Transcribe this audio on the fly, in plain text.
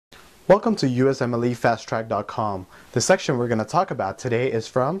Welcome to USMLEFasttrack.com. The section we're going to talk about today is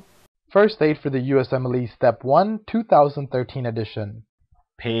from First Aid for the USMLE Step 1, 2013 edition.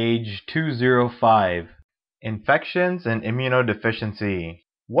 Page 205. Infections and immunodeficiency.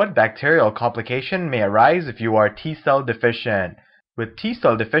 What bacterial complication may arise if you are T-cell deficient? With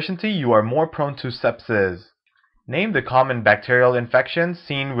T-cell deficiency, you are more prone to sepsis. Name the common bacterial infections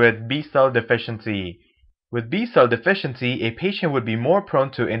seen with B-cell deficiency. With B-cell deficiency, a patient would be more prone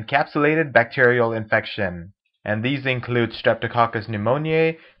to encapsulated bacterial infection, and these include Streptococcus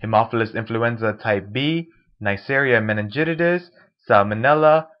pneumoniae, Haemophilus influenza type B, Neisseria meningitidis,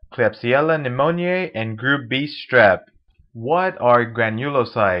 Salmonella, Klebsiella pneumoniae, and Group B strep. What are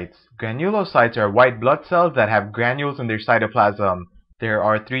granulocytes? Granulocytes are white blood cells that have granules in their cytoplasm. There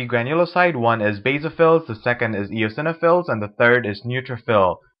are three granulocytes. One is basophils, the second is eosinophils, and the third is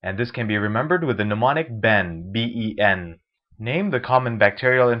neutrophil. And this can be remembered with the mnemonic BEN, B-E-N. Name the common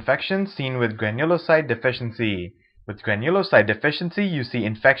bacterial infections seen with granulocyte deficiency. With granulocyte deficiency, you see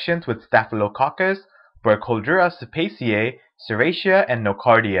infections with Staphylococcus, Burkholderia cepaceae, Serratia, and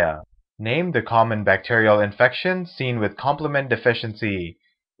Nocardia. Name the common bacterial infections seen with complement deficiency.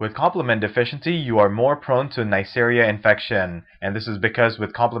 With complement deficiency, you are more prone to Neisseria infection, and this is because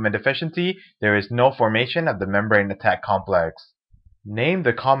with complement deficiency, there is no formation of the membrane attack complex. Name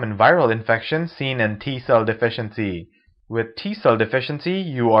the common viral infections seen in T-cell deficiency. With T-cell deficiency,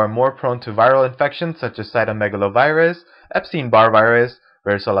 you are more prone to viral infections such as cytomegalovirus, Epstein-Barr virus,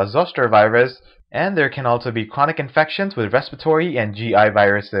 varicella-zoster virus, and there can also be chronic infections with respiratory and GI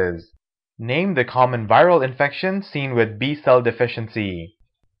viruses. Name the common viral infections seen with B-cell deficiency.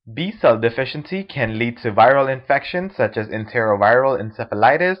 B-cell deficiency can lead to viral infections such as enteroviral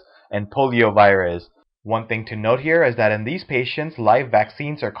encephalitis and poliovirus. One thing to note here is that in these patients, live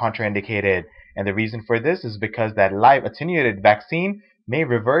vaccines are contraindicated, and the reason for this is because that live attenuated vaccine may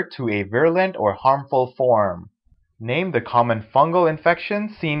revert to a virulent or harmful form. Name the common fungal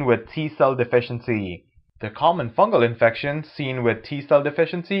infections seen with T-cell deficiency. The common fungal infections seen with T-cell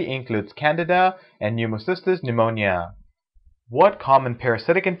deficiency includes Candida and Pneumocystis pneumonia. What common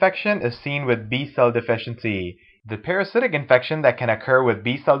parasitic infection is seen with B-cell deficiency? The parasitic infection that can occur with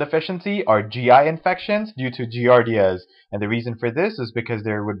B-cell deficiency are GI infections due to giardias, and the reason for this is because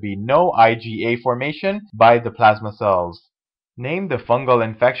there would be no IgA formation by the plasma cells. Name the fungal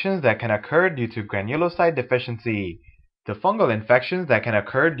infections that can occur due to granulocyte deficiency. The fungal infections that can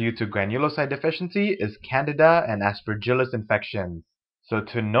occur due to granulocyte deficiency is Candida and Aspergillus infections. So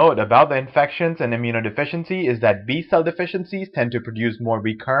to note about the infections and immunodeficiency is that B-cell deficiencies tend to produce more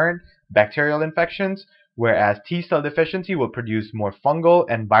recurrent bacterial infections, whereas T-cell deficiency will produce more fungal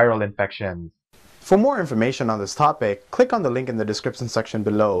and viral infections. For more information on this topic, click on the link in the description section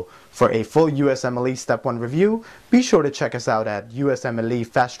below. For a full USMLE Step 1 review, be sure to check us out at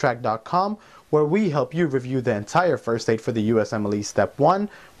USMLEFasttrack.com, where we help you review the entire first aid for the USMLE Step 1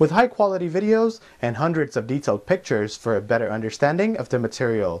 with high-quality videos and hundreds of detailed pictures for a better understanding of the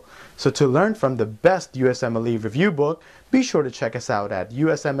material. So to learn from the best USMLE review book, be sure to check us out at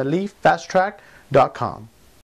USMLEFasttrack.com.